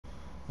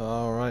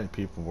Alright,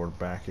 people, we're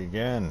back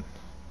again.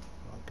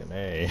 Fucking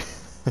A.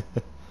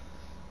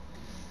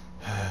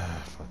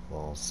 Fuck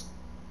balls.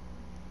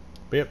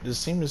 But yep, this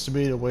seems to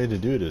be the way to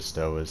do this,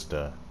 though, is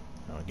to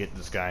get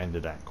this guy into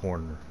that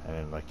corner,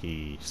 and like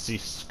he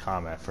ceases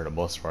combat for the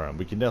most part, and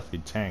we can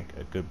definitely tank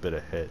a good bit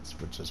of hits,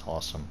 which is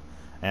awesome.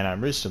 And I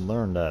recently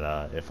learned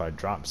that if I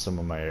drop some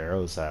of my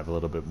arrows, I have a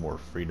little bit more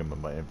freedom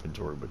in my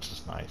inventory, which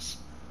is nice.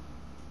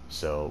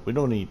 So we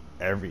don't need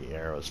every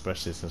arrow,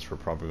 especially since we're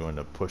probably going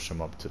to push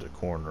them up to the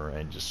corner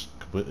and just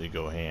completely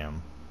go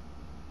ham,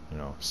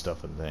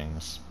 stuff and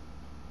things.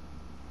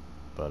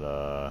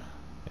 But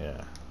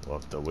yeah, we'll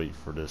have to wait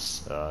for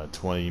this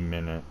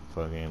 20-minute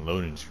fucking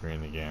loading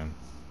screen again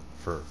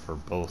for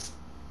both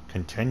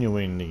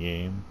continuing the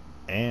game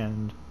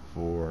and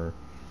for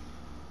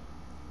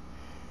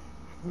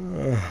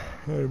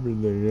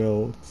everything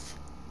else.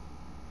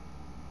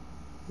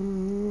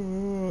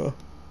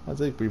 I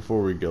think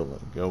before we go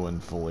in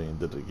fully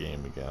into the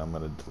game again, I'm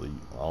gonna delete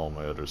all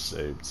my other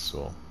saves.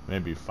 So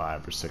maybe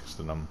 5 or 6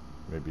 of them,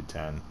 maybe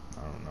 10.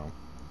 I don't know.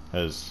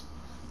 Because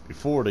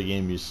before the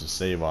game used to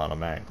save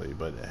automatically,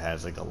 but it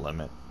has like a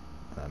limit.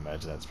 And I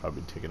imagine that's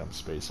probably taking up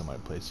space on my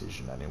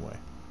PlayStation anyway.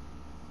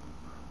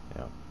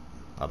 Yeah.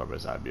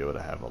 Otherwise, I'd be able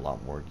to have a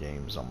lot more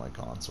games on my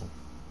console.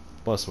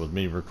 Plus, with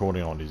me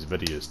recording all these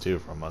videos too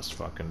from us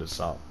fucking this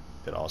up,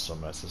 it also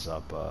messes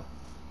up a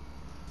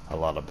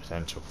lot of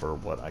potential for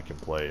what I can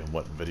play and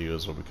what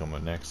videos will be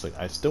coming next. Like,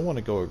 I still want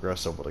to go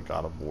aggressive with the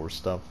God of War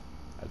stuff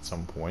at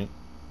some point.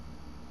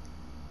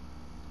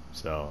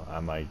 So I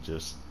might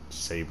just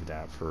save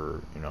that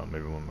for,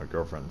 maybe when my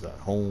girlfriend's at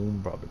home,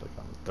 probably like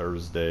on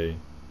Thursday.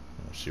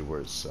 She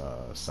works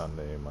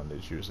Sunday, Monday,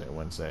 Tuesday,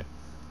 Wednesday.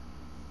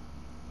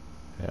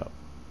 Yeah.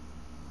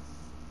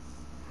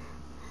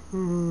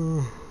 Hmm.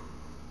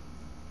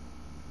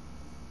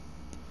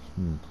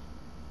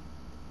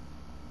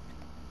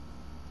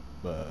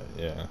 But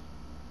yeah.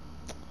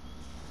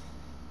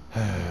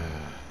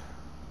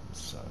 It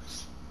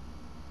sucks.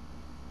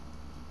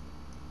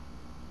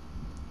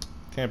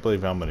 Can't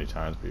believe how many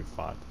times we've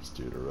fought this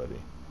dude already.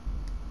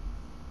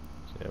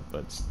 So yeah,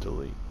 let's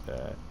delete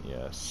that.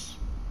 Yes.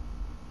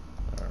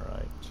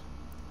 Alright.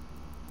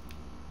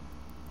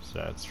 So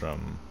that's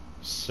from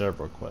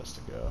several quests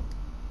ago.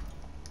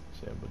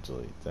 So yeah, we'll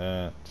delete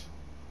that.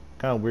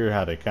 Kind of weird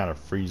how they kind of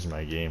freeze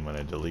my game when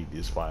I delete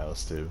these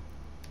files too.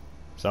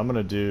 So I'm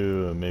gonna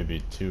do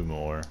maybe 2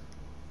 more.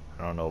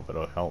 I don't know if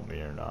it'll help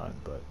me or not,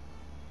 but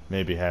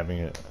maybe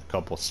having a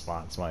couple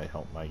spots might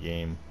help my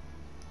game.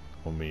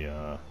 When we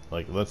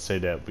like, let's say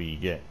that we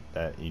get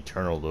that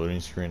eternal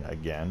loading screen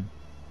again,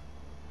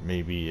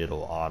 maybe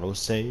it'll auto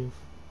save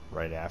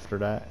right after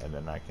that, and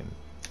then I can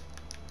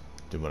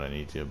do what I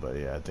need to. But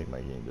yeah, I think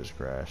my game just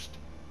crashed.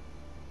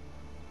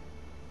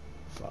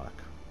 Fuck.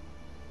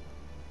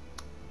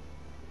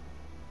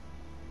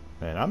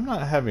 Man, I'm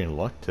not having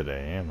luck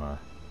today, am I?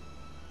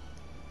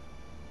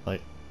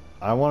 Like,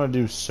 I want to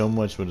do so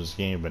much with this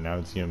game, but now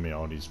it's giving me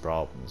all these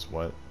problems.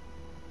 What?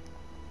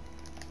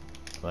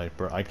 Like,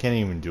 bro, I can't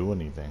even do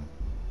anything.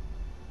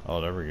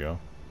 Oh, there we go.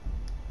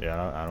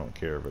 Yeah, I don't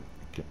care if it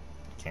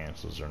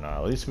cancels or not.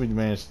 At least we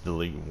managed to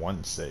delete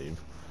one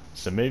save.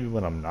 So maybe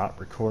when I'm not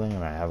recording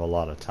and I have a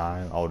lot of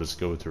time, I'll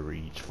just go through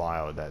each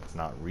file that's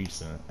not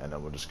recent, and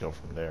then we'll just go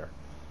from there.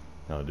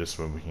 Just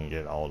when we can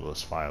get all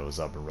those files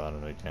up and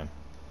running again.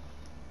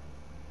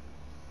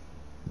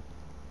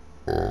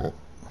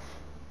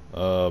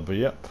 But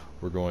yep,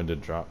 we're going to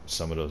drop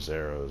some of those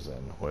arrows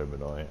in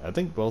Huevenoi. I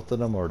think both of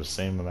them are the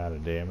same amount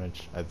of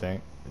damage, I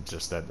think. It's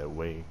just that they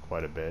weigh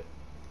quite a bit.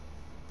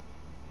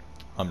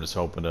 I'm just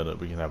hoping that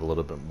we can have a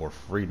little bit more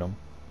freedom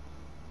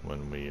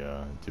when we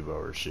do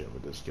our shit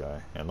with this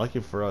guy. And lucky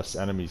for us,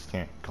 enemies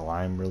can't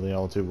climb really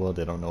all too well.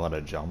 They don't know how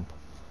to jump.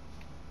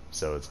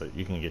 So it's like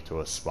you can get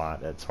to a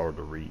spot that's hard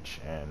to reach,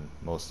 and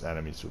most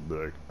enemies would be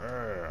like,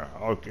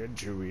 I'll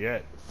get you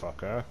yet,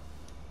 fucker.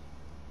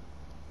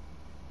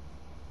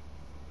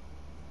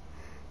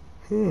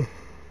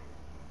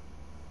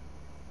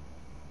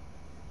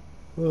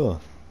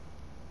 Ugh.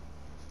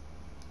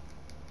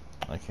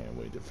 I can't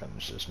wait to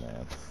finish this,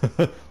 man.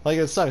 Like,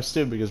 it sucks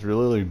too because we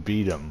literally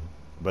beat him,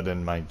 but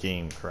then my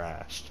game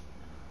crashed.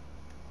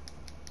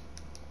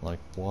 Like,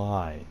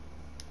 why?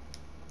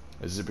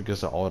 Is it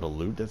because of all the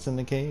loot that's in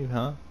the cave,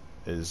 huh?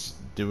 Is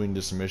doing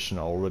this mission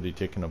already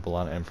taking up a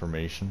lot of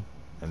information,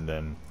 and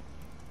then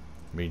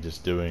me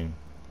just doing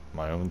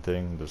my own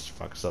thing just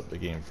fucks up the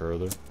game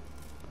further?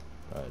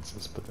 Alright, so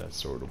let's put that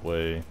sword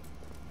away.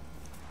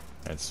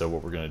 And so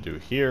what we're going to do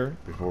here,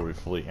 before we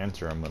fully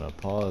enter, I'm going to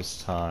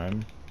pause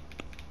time,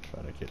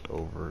 try to get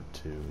over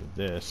to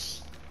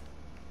this,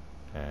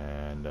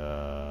 and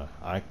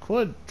I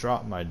could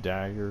drop my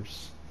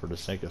daggers for the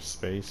sake of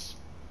space,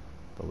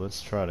 but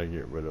let's try to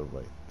get rid of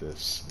like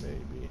this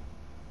maybe.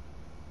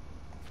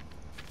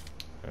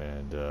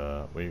 And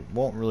we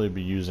won't really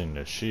be using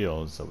the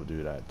shield, so we'll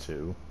do that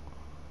too.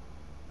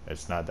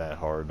 It's not that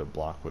hard to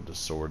block with the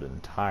sword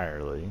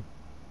entirely,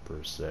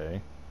 per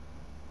se.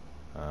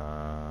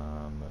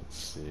 Let's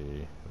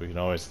see. We can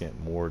always get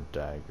more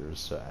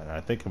daggers, and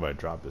I think if I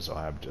drop this, I'll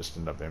have just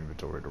enough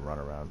inventory to run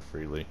around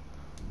freely.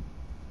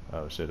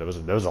 Oh shit, there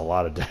was a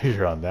lot of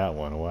dagger on that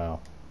one. Wow.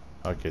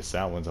 Okay, so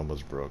that one's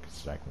almost broke.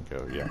 So I can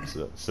go. Yeah.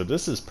 So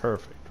this is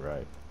perfect,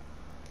 right?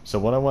 So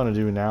what I want to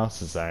do now,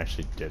 since I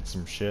actually did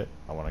some shit,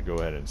 I want to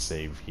go ahead and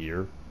save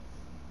here.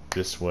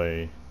 This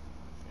way,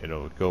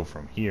 it'll go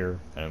from here,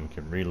 and we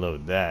can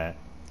reload that.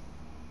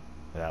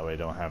 That way I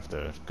don't have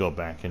to go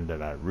back into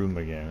that room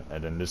again,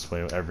 and then this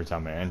way every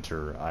time I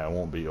enter I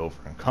won't be over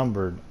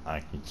encumbered. I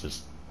can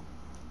just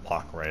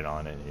walk right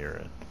on in here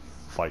and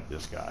fight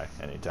this guy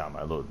anytime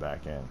I load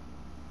back in.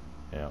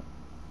 Yeah.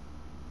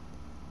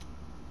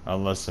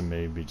 Unless it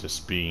maybe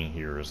just being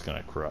here is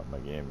gonna corrupt my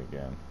game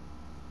again.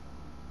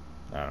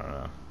 I don't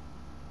know.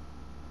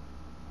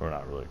 Or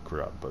not really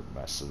corrupt, but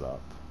mess it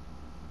up.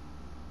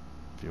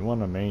 If you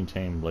want to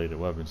maintain bladed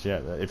weapons, yeah,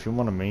 if you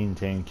want to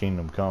maintain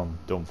Kingdom Come,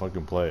 don't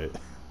fucking play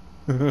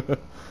it.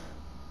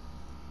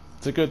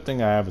 It's a good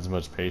thing I have as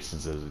much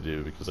patience as I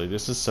do, because like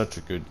this is such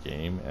a good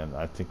game, and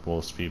I think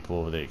most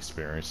people, if they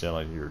experience it,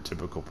 like your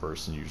typical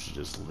person usually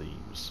just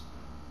leaves.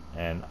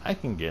 And I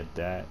can get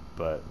that,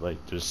 but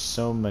like there's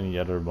so many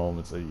other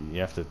moments that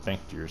you have to think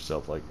to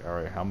yourself, like,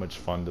 alright, how much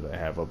fun did I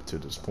have up to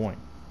this point?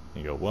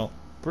 And you go, well,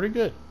 pretty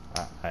good.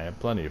 I had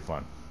plenty of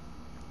fun.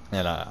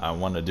 And I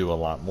want to do a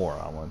lot more.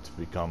 I want to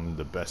become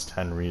the best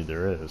Henry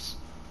there is.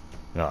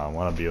 You know, I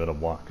want to be able to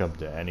walk up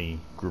to any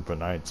group of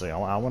knights. Like,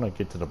 I want to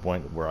get to the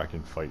point where I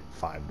can fight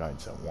 5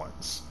 knights at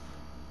once.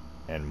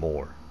 And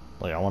more.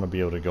 Like, I want to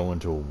be able to go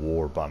into a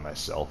war by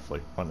myself,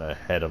 like, on the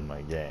head of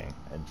my gang,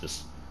 and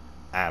just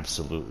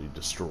absolutely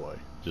destroy.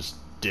 Just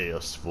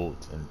Deus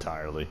Vult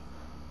entirely.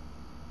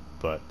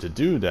 But to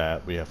do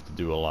that, we have to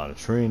do a lot of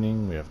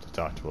training, we have to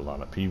talk to a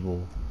lot of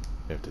people,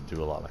 we have to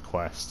do a lot of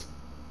quests.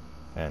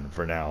 And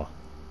for now,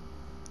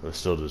 we're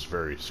still this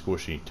very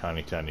squishy,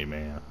 tiny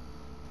man.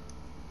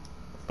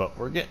 But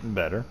we're getting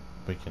better.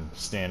 We can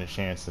stand a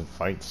chance in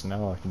fights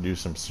now. I can do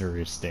some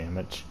serious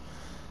damage,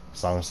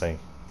 as long as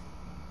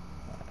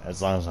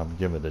I'm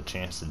given the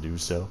chance to do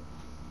so.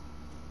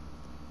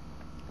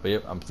 But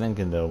yep, I'm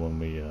thinking though, when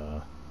we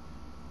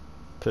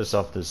piss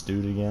off this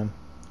dude again,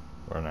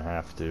 we're gonna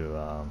have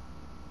to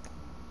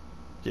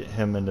get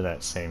him into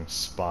that same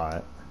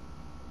spot,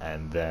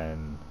 and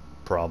then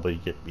probably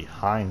get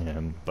behind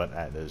him, but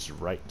at his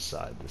right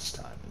side this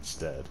time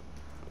instead.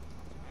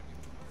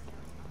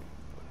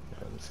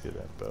 Yeah, let's get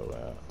that bow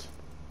out.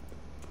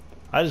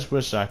 I just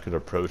wish I could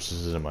approach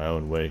this in my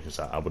own way, because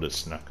I would have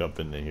snuck up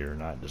into here,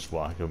 not just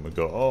walk up and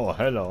go, oh,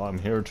 hello, I'm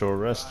here to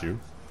arrest you.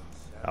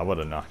 I would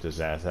have knocked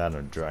his ass out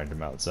and dragged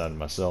him outside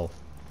myself.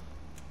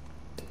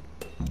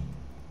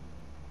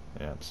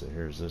 Yep, so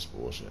here's this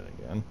bullshit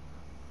again.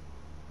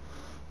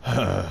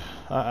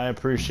 I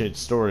appreciate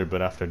story,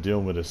 but after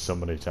dealing with this so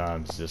many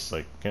times, just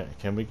like,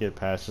 can we get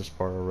past this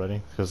part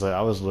already? Because like,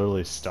 I was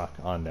literally stuck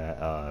on that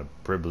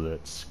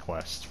Priblitz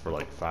quest for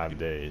like 5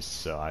 days,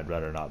 so I'd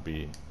rather not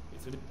be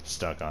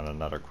stuck on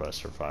another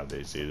quest for 5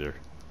 days either.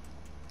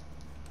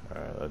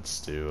 Alright,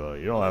 let's do,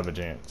 you don't have a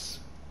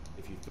chance.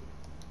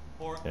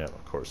 Yeah,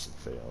 of course it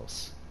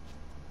fails.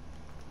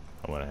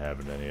 I wouldn't have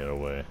it any other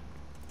way.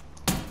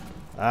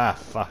 Ah,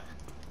 fuck.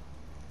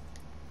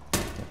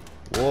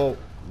 Whoa.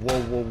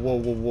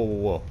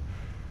 Whoa.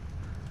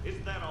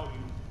 Is that all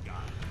you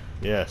got?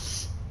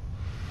 Yes.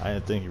 I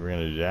didn't think you were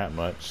gonna do that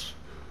much.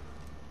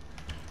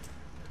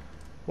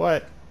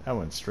 What? That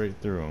went straight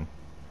through him.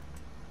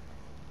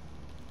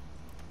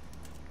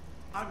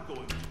 I'm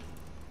going.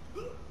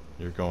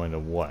 You're going to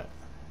what?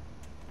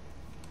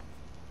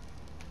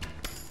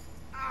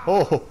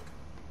 Oh!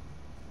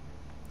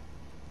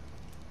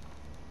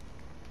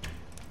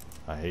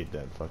 I hate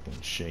that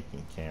fucking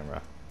shaking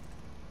camera.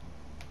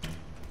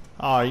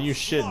 Oh, are you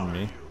shitting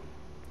me?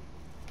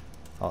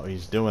 Oh,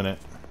 he's doing it.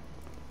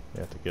 You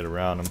have to get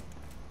around him.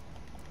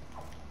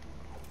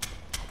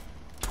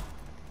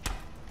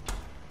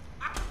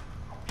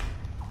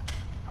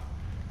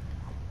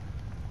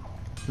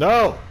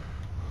 No!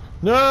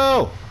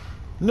 No!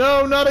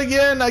 No, not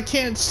again! I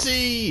can't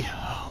see!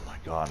 Oh my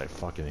god, I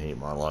fucking hate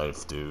my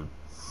life, dude.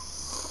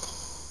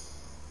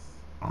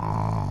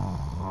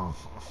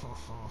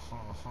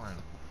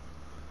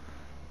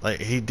 Like,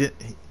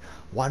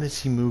 why does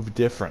he move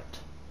different?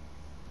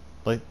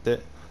 Like,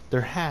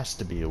 there has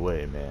to be a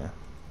way, man.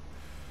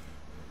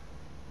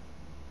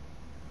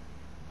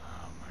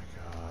 Oh my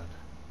god.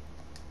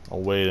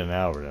 I'll wait an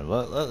hour then.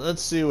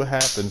 Let's see what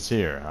happens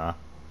here, huh?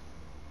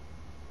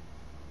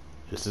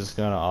 Is this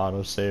gonna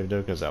autosave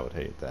though? Because I would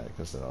hate that,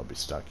 because then I'll be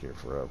stuck here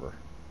forever.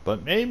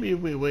 But maybe if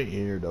we wait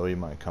here though, he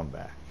might come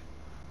back.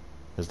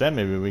 Because then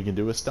maybe we can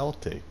do a stealth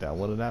takedown.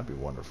 Wouldn't that be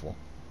wonderful?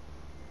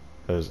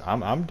 Because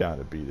I'm down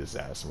to beat his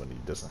ass when he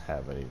doesn't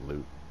have any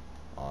loot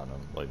on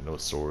him, like no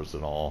swords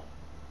at all.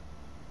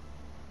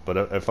 But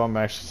if I'm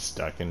actually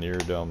stuck in here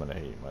though, I'm gonna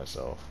hate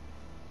myself.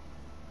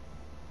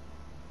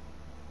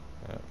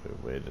 Yeah,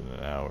 we waited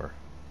an hour.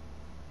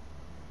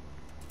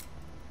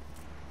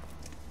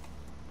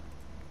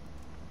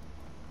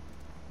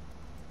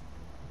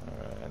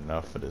 Alright, enough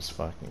enough of this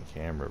fucking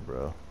camera,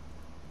 bro.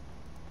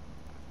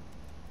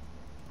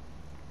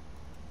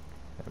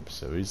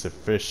 So he's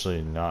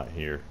officially not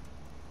here.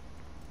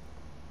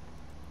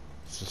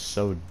 It's just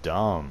so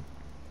dumb.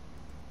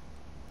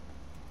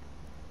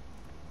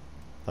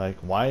 Like,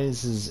 why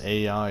is his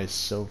AI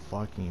so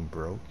fucking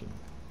broken?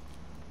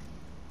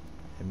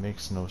 It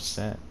makes no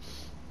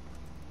sense.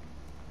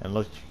 And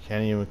look, you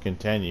can't even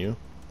continue.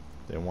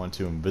 They want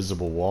to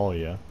invisible wall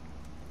you.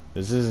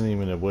 This isn't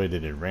even the way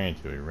that it ran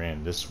to. It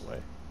ran this way.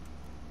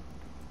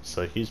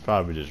 So he's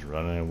probably just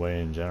running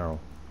away in general.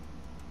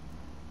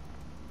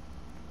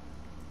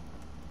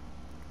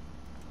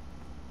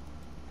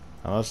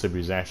 Unless if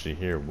he's actually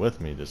here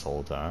with me this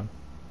whole time.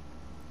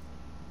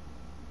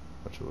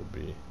 Which would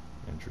be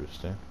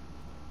interesting.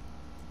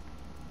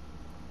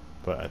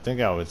 But I think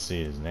I would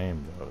see his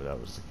name though if that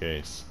was the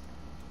case.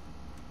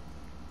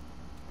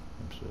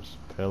 There's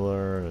a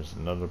pillar, there's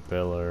another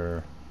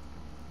pillar.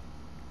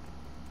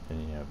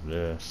 And you have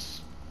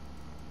this.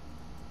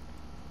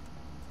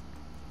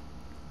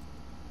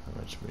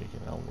 Which we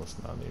can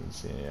almost not even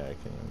see. Yeah, I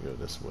can't even go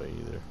this way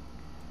either.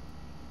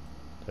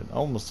 It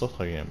almost looks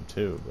like him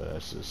too, but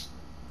that's just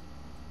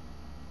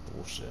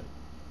bullshit.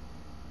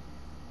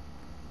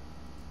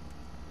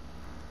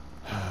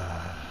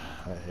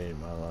 I hate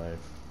my life.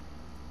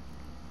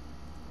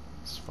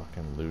 This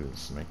fucking loot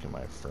is making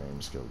my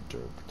frames go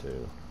derp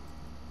too.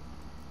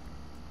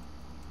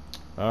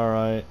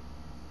 Alright.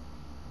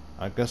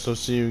 I guess I'll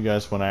see you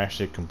guys when I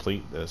actually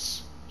complete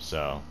this.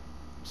 So,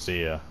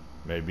 see ya.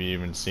 Maybe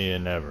even see you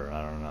never.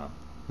 I don't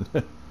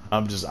know.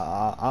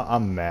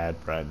 I'm mad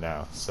right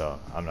now, so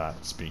I'm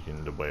not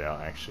speaking the way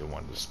I actually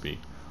wanted to speak.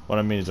 What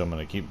I mean is I'm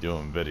gonna keep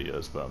doing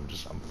videos, but I'm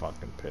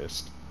fucking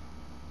pissed.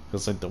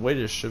 Cause like the way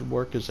this should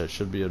work is I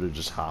should be able to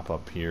just hop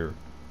up here,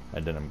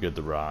 and then I'm good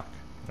to rock.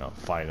 You know,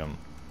 fight him.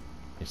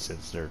 He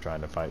sits there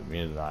trying to fight me,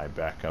 and then I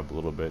back up a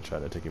little bit, try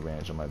to take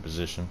advantage of my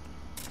position.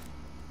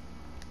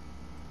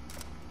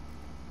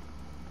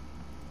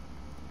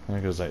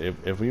 Because like,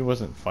 if we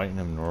wasn't fighting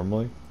him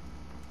normally,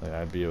 like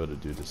I'd be able to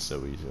do this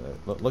so easy.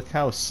 Look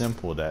how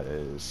simple that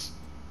is.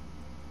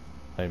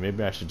 Like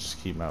maybe I should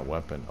just keep my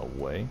weapon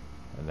away,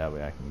 and that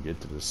way I can get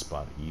to this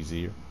spot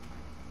easier.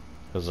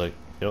 Cause like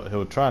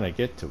he'll try to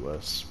get to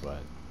us, but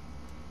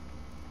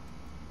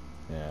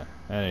yeah.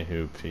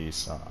 Anywho,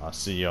 peace. I'll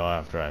see y'all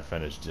after I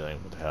finish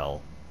dealing with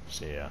hell.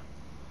 See ya.